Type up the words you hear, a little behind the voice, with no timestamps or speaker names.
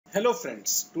Hello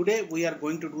friends, today we are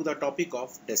going to do the topic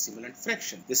of decimal and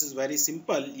fraction. This is very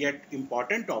simple yet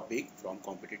important topic from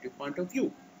competitive point of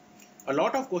view. A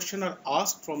lot of questions are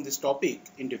asked from this topic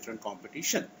in different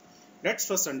competition. Let's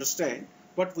first understand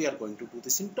what we are going to do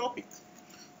this in topic.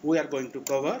 We are going to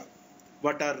cover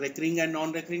what are recurring and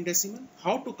non-recurring decimal,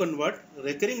 how to convert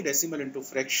recurring decimal into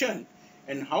fraction,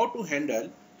 and how to handle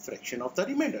fraction of the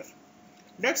remainder.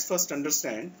 Let's first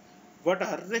understand what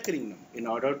are recurring numbers. In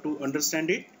order to understand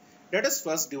it, let us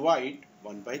first divide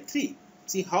 1 by 3.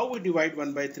 See how we divide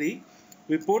 1 by 3.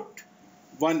 We put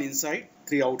 1 inside,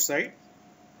 3 outside.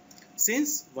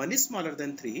 Since 1 is smaller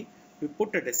than 3, we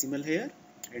put a decimal here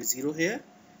and 0 here.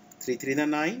 3 3 the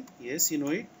 9. Yes, you know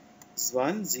it. It's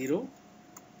 1 0.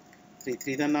 3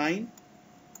 3 the 9.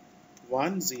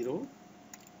 1 0.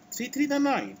 3 3 the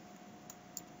 9.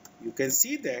 You can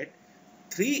see that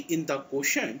 3 in the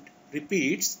quotient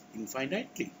repeats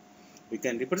infinitely. We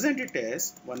can represent it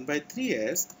as 1 by 3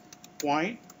 as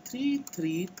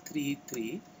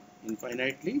 0.3333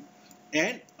 infinitely,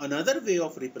 and another way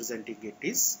of representing it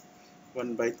is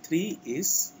 1 by 3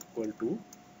 is equal to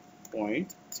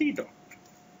 0.3 dot.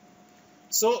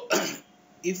 So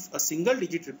if a single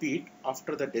digit repeat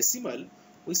after the decimal,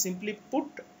 we simply put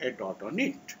a dot on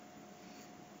it.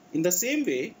 In the same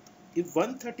way, if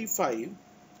 135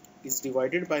 is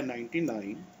divided by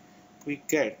 99, we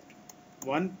get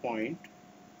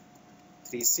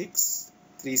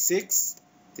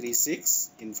 1.363636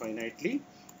 infinitely,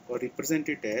 or represent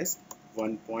it as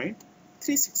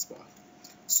 1.36 bar.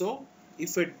 So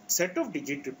if a set of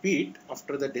digits repeat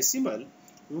after the decimal,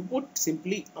 we put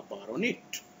simply a bar on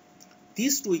it.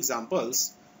 These two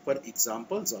examples were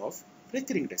examples of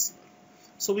recurring decimal.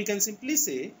 So we can simply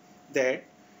say that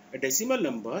a decimal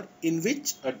number in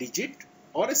which a digit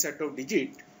or a set of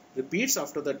digits repeats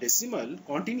after the decimal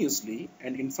continuously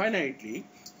and infinitely.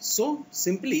 So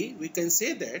simply we can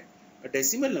say that a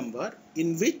decimal number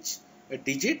in which a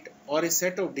digit or a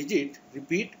set of digits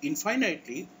repeat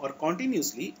infinitely or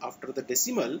continuously after the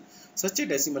decimal, such a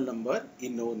decimal number is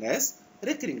known as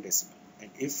recurring decimal.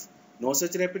 And if no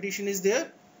such repetition is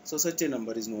there, so such a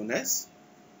number is known as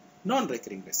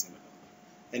non-recurring decimal number.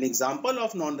 An example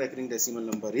of non-recurring decimal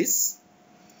number is,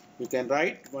 we can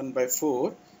write 1 by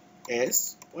 4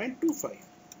 as 0.25.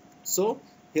 So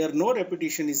here no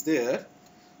repetition is there,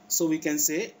 so we can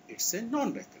say it's a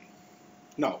non-recurring.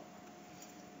 Now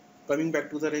coming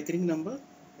back to the recurring number,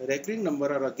 the recurring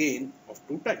number are again of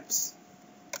two types.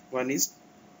 One is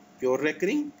pure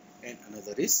recurring and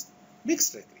another is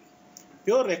mixed recurring.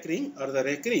 Pure recurring are the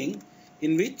recurring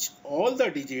in which all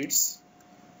the digits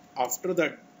after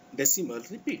the decimal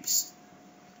repeats.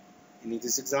 In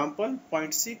this example,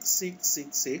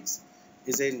 0.6666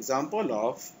 is an example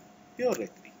of pure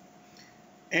recurring.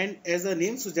 And as the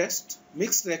name suggests,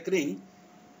 mixed recurring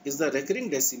is the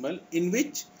recurring decimal in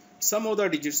which some of the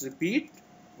digits repeat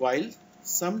while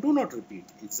some do not repeat.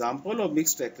 Example of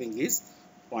mixed recurring is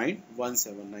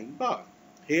 0.179 bar.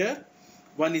 Here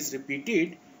 1 is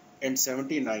repeated and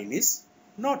 79 is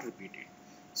not repeated.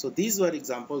 So these were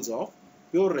examples of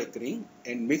pure recurring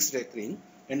and mixed recurring,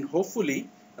 and hopefully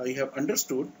now you have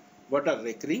understood what are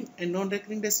recurring and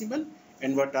non-recurring decimal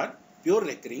and what are pure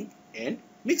recurring and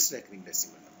mixed recurring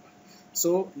decimal number.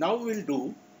 So now we will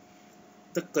do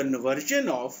the conversion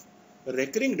of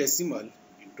recurring decimal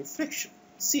into fraction.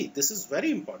 See, this is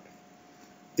very important.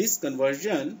 This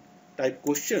conversion type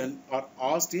question are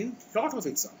asked in lot of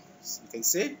exams. You can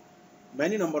say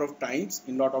many number of times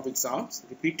in lot of exams,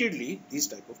 repeatedly these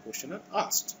type of question are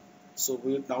asked. So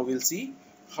now we'll see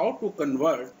how to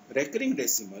convert recurring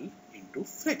decimal into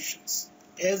fractions.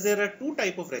 As there are two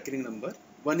type of recurring number,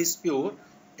 one is pure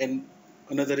and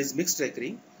another is mixed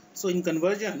recurring. So in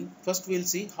conversion, first we'll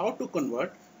see how to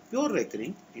convert pure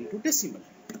recurring into decimal.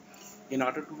 In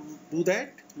order to do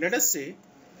that, let us say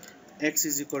x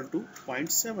is equal to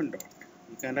 0.7 dot.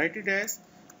 We can write it as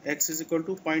x is equal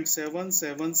to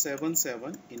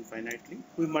 0.7777 infinitely.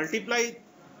 We multiply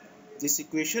this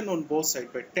equation on both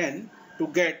sides by 10 to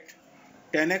get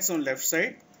 10x on left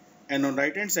side, and on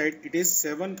right hand side it is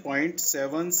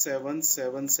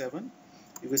 7.7777.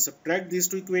 If we subtract these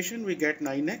two equations, we get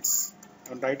 9x.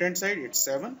 On right hand side it's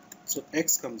 7, so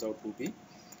x comes out to be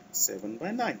 7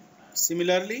 by 9.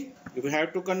 Similarly, if we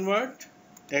have to convert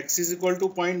x is equal to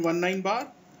 0.19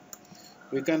 bar,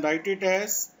 we can write it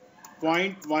as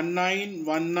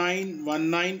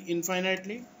 0.191919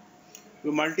 infinitely.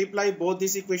 We multiply both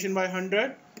this equation by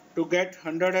 100 to get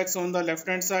 100x on the left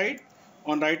hand side.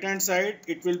 On right hand side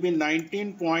it will be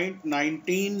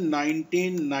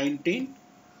 19.191919.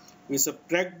 We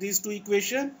subtract these two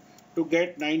equations to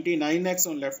get 99x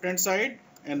on left hand side.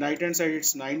 and right hand side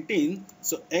it's 19.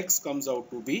 So x comes out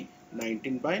to be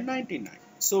 19 by 99.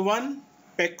 So one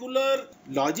peculiar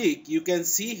logic you can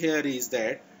see here is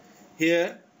that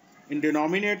here in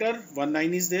denominator 1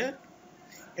 9 is there,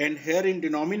 and here in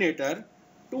denominator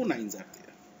 2 9s are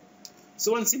there.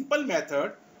 So one simple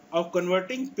method of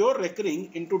converting pure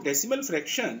recurring into decimal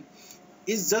fraction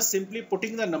is just simply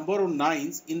putting the number of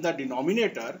 9s in the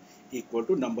denominator equal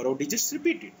to number of digits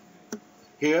repeated.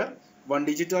 Here one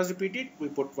digit was repeated, we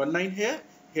put 1 9 here.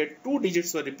 Here 2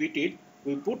 digits were repeated,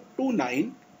 we put 2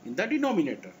 9 in the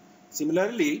denominator.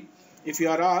 Similarly, if you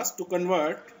are asked to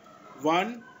convert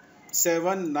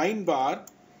 179 bar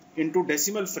into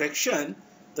decimal fraction,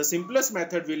 the simplest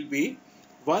method will be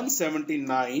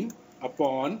 179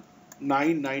 upon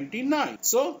 999.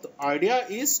 So the idea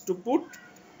is to put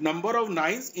number of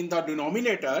 9s in the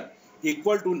denominator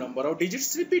equal to number of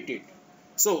digits repeated.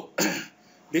 So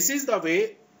this is the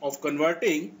way of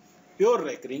converting pure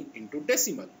recurring into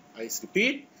decimal. I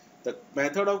repeat, the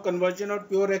method of conversion of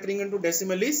pure recurring into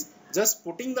decimal is just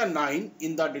putting the 9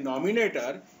 in the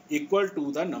denominator equal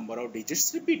to the number of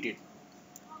digits repeated.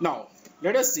 Now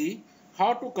let us see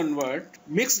how to convert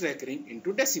mixed recurring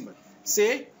into decimal.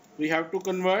 Say we have to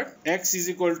convert x is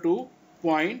equal to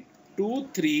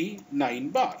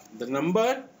 0.239 bar. The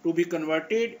number to be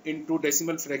converted into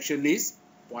decimal fraction is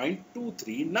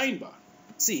 0.239 bar.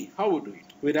 See how we do it.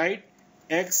 We write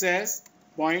x as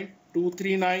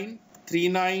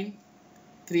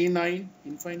 0.2393939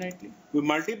 infinitely. We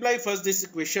multiply first this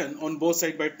equation on both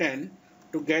sides by 10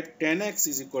 to get 10x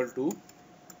is equal to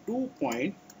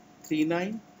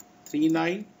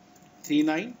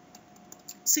 2.393939.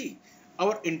 See,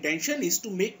 our intention is to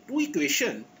make two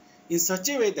equations in such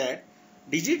a way that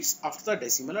digits after the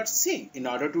decimal are same. In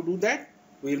order to do that,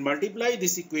 we will multiply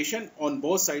this equation on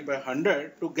both sides by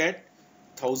 100 to get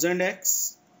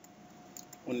 1000x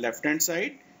on left hand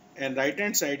side, and right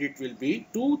hand side it will be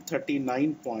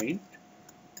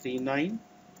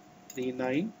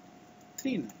 239.393939.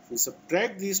 If we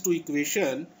subtract these two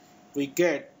equations, we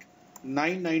get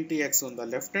 990x on the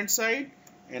left hand side,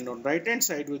 and on right hand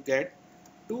side we get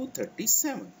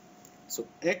 237. So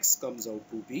x comes out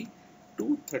to be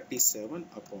 237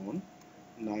 upon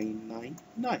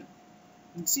 999,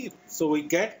 0. So we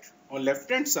get on left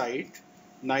hand side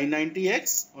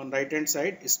 990x, on right hand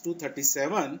side is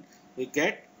 237. We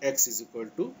get x is equal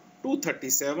to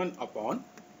 237 upon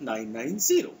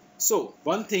 990. So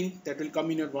one thing that will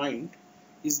come in your mind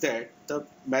is that the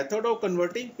method of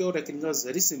converting pure recurring is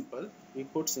very simple. We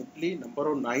put simply number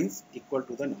of 9s equal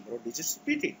to the number of digits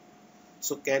repeated.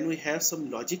 So can we have some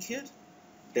logic here?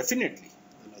 Definitely,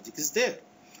 the logic is there.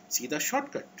 See the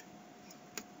shortcut.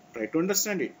 Try to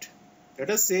understand it. Let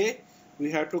us say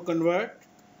we have to convert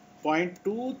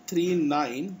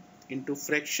 0.239 into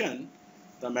fraction.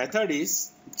 The method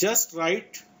is just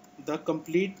write the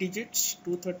complete digits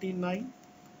 239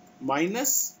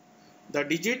 minus the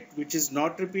digit which is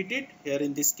not repeated, here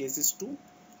in this case is 2,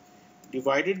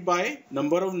 divided by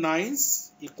number of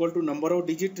 9s equal to number of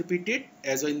digit repeated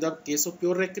as in the case of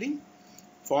pure recurring,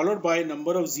 followed by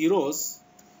number of zeros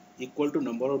equal to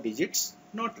number of digits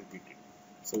not repeated.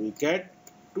 So we get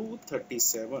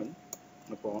 237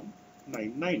 upon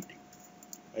 990.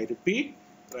 I repeat,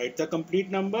 write the complete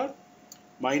number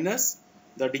minus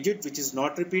the digit which is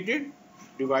not repeated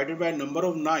divided by number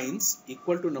of 9s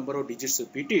equal to number of digits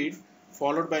repeated,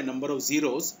 followed by number of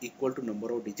zeros equal to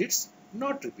number of digits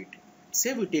not repeated.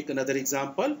 Say we take another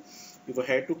example. If we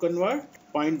had to convert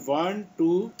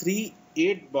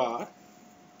 0.1238 bar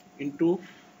into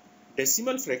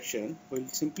decimal fraction, we will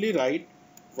simply write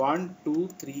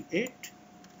 1238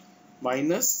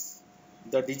 minus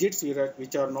the digits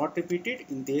which are not repeated.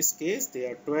 In this case they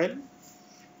are 12,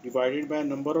 divided by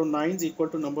number of 9s equal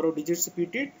to number of digits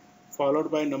repeated, followed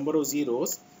by number of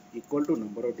zeros equal to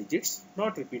number of digits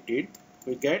not repeated.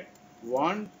 We get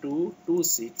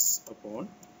 1226 upon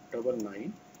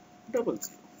 9900.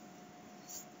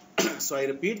 So I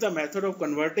repeat, the method of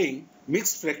converting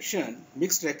mixed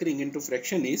recurring into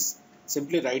fraction is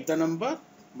simply write the number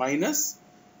minus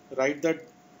write the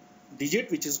digit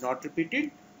which is not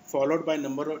repeated, followed by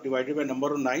divided by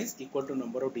number of 9s equal to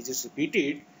number of digits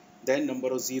repeated, then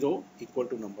number of 0 equal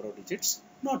to number of digits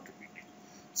not repeated.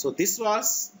 So this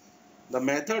was the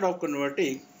method of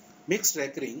converting mixed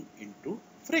recurring into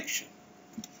fraction.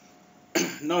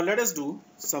 Now let us do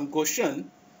some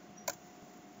question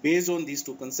based on these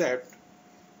two concepts.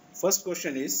 First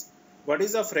question is, what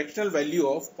is the fractional value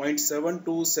of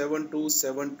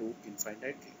 0.727272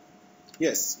 infinitely?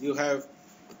 Yes, you have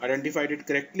identified it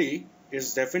correctly.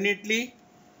 It's definitely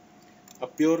a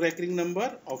pure recurring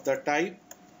number of the type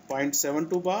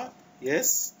 0.72 bar.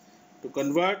 Yes, To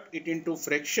convert it into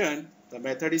fraction, the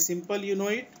method is simple, you know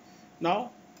it.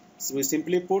 Now, so we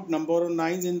simply put number of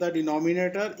 9s in the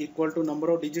denominator equal to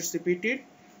number of digits repeated.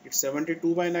 It's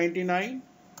 72 by 99.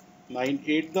 9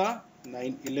 8 the,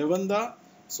 9 11 the,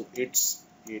 so it's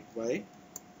 8 by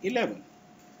 11.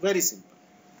 Very simple.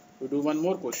 We do one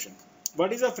more question.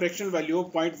 What is the fractional value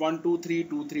of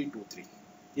 0.1232323?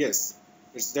 Yes,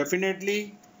 it's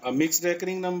definitely a mixed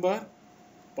recurring number,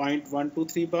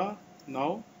 0.123 bar.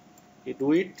 Now, you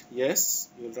do it. Yes,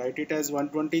 you will write it as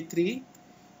 123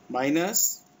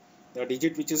 minus the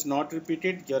digit which is not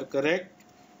repeated. You are correct.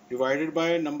 Divided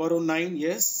by number of 9.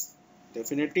 Yes,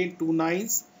 definitely 2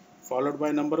 9s. Followed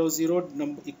by number of 0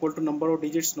 equal to number of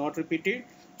digits not repeated.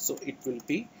 So it will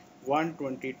be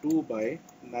 122 by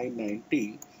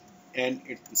 990, and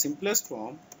in simplest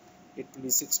form it will be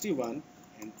 61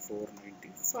 and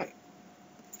 495.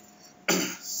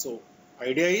 So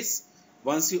idea is,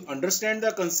 once you understand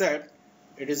the concept,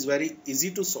 it is very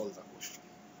easy to solve the question.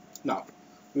 Now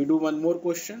we do one more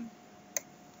question.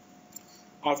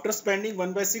 After spending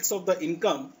 1/6 of the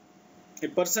income, a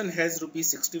person has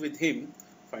 ₹60 with him.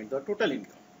 Find the total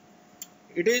income.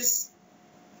 It is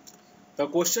the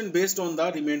question based on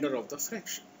the remainder of the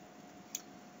fraction.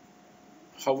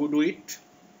 How we do it?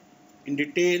 In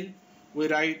detail, we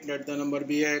write let the number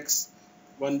be x,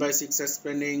 1/6 as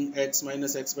spending, x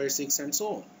minus x by 6, and so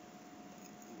on.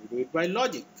 We do it by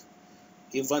logic.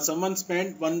 If someone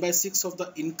spent 1/6 of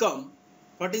the income,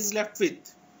 what is left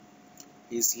with?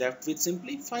 He is left with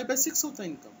simply 5/6 of the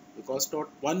income, because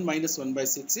 1 minus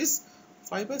 1/6 is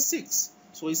 5/6.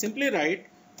 So we simply write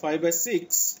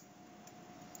 5/6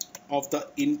 of the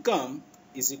income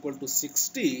is equal to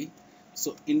 60.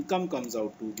 So income comes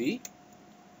out to be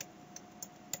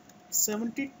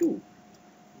 72.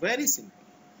 Very simple.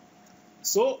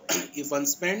 So if one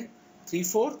spent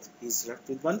 3/4, he is left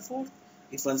with 1/4.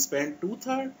 If one spent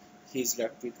 2/3, he is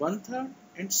left with 1/3,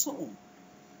 and so on.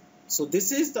 So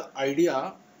this is the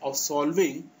idea of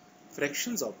solving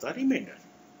fractions of the remainder.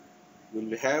 We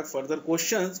will have further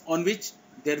questions on which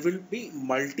there will be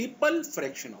multiple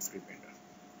fraction of remainder.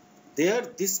 There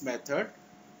this method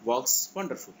works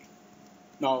wonderfully.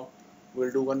 Now we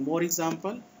will do one more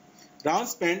example. Ram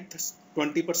spent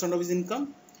 20% of his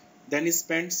income, then he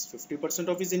spends 50%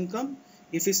 of his income.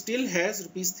 If he still has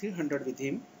 ₹300 with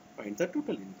him, find the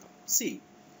total income. See,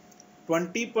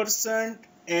 20%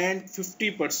 and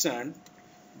 50%,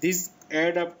 these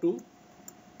add up to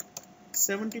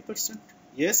 70%.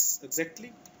 Yes,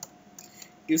 exactly.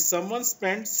 If someone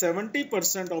spends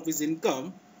 70% of his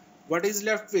income, what is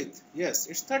left with? Yes,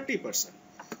 it's 30%.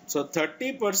 So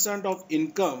 30% of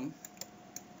income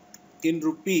in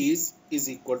rupees is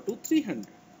equal to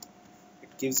 300.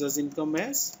 It gives us income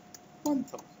as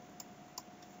 1000.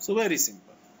 So very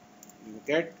simple. You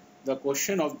get the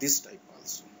question of this type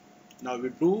also. Now we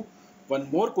do one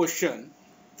more question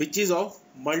which is of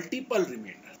multiple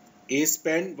remainder. A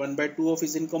spent 1/2 of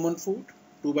his income on food,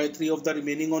 2/3 of the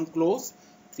remaining on clothes,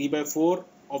 3/4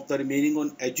 of the remaining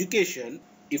on education.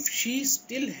 If she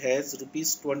still has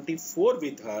 ₹24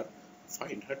 with her,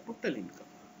 find her total income.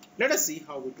 Let us see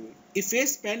how we do it. If A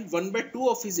spent 1/2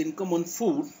 of his income on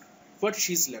food, what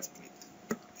she is left with?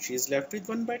 She is left with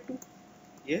 1/2.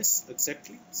 Yes,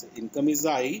 exactly. So income is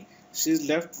I. She is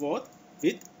left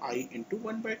with I into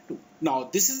 1/2. Now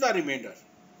this is the remainder.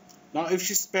 Now if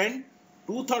she spent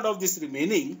 2/3 of this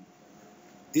remaining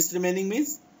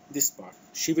means this part.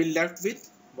 She will left with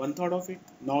 1/3 of it.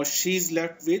 Now she is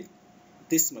left with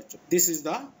this much. This is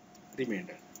the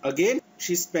remainder. Again,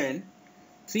 she spent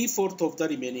 3/4 of the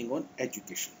remaining on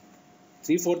education.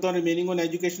 3/4 of remaining on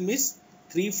education means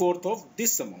 3/4 of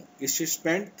this amount. If she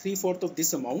spent 3/4 of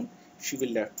this amount, she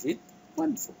will left with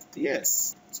 1/4.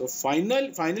 Yes. So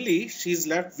finally, she is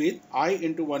left with I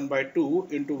into 1/2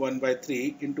 into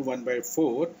 1/3 into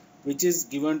 1/4, which is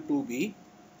given to be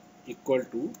equal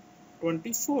to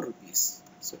 24 rupees.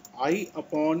 So I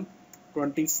upon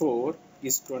 24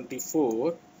 is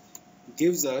 24,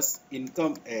 gives us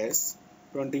income as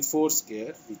 24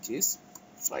 square, which is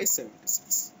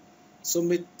 576. So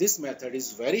this method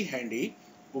is very handy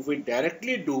if we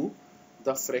directly do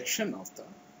the fraction of the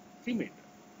remainder.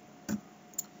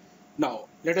 Now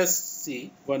let us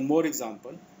see one more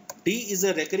example. D is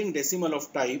a recurring decimal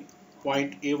of type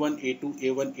 .A1, A2,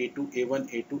 A1, A2, A1,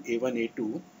 A2, A1,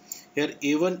 A2. Here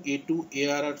A1, A2,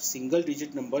 AR are single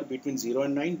digit number between 0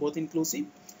 and 9, both inclusive.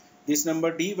 This number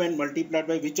D, when multiplied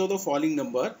by which of the following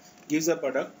number, gives a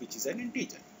product which is an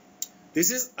integer.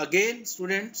 This is again,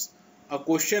 students, a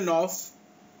question of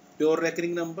pure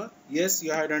recurring number. Yes,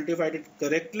 you have identified it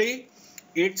correctly.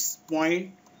 It's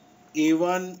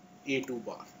 .A1, A2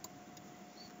 bar.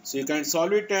 So you can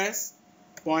solve it as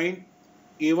point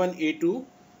A1, A2.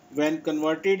 When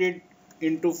converted it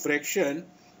into fraction,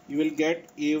 you will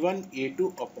get A1,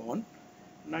 A2 upon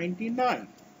 99.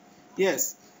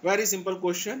 Yes, very simple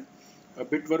question. A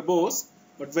bit verbose,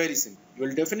 but very simple. You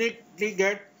will definitely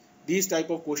get these type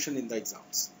of question in the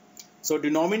exams. So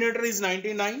denominator is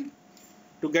 99.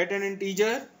 To get an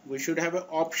integer, we should have an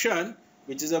option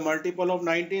which is a multiple of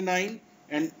 99,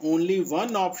 and only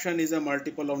one option is a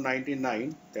multiple of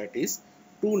 99, that is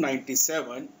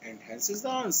 297, and hence is the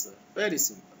answer. Very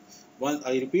simple.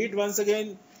 I repeat once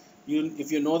again,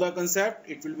 if you know the concept,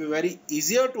 it will be very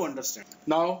easier to understand.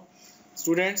 Now,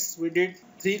 students, we did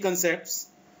three concepts.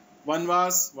 One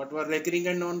was what were recurring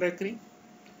and non-recurring,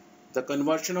 the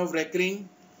conversion of recurring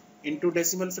into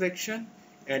decimal fraction,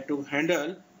 and to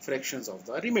handle fractions of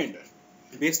the remainder.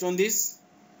 Based on this,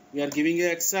 we are giving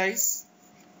an exercise.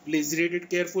 Please read it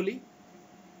carefully.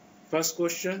 First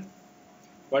question: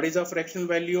 what is the fractional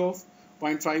value of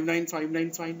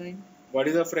 0.595959? What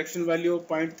is the fractional value of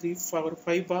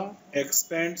 0.345 bar? X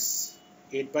spends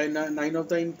 8 by 9 of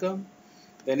the income.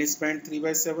 Then he spent 3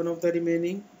 by 7 of the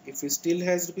remaining. If he still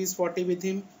has rupees 40 with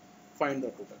him, find the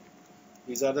total income.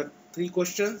 These are the three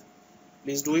questions.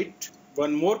 Please do it.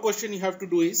 One more question you have to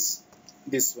do is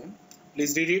this one.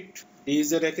 Please read it. D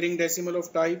is a recurring decimal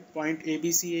of type point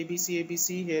ABC, ABC,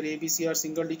 ABC. Here ABC are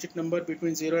single digit number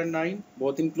between 0 and 9,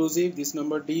 both inclusive. This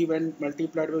number D, when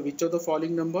multiplied by which of the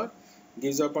following number,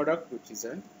 gives a product which is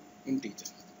an integer.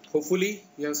 Hopefully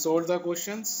you have solved the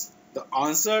questions. The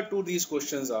answer to these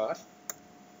questions are: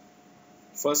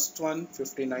 first one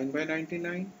 59 by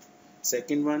 99,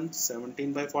 second one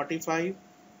 17 by 45,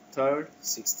 third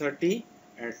 630,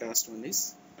 and last one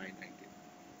is 990.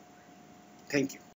 Thank you.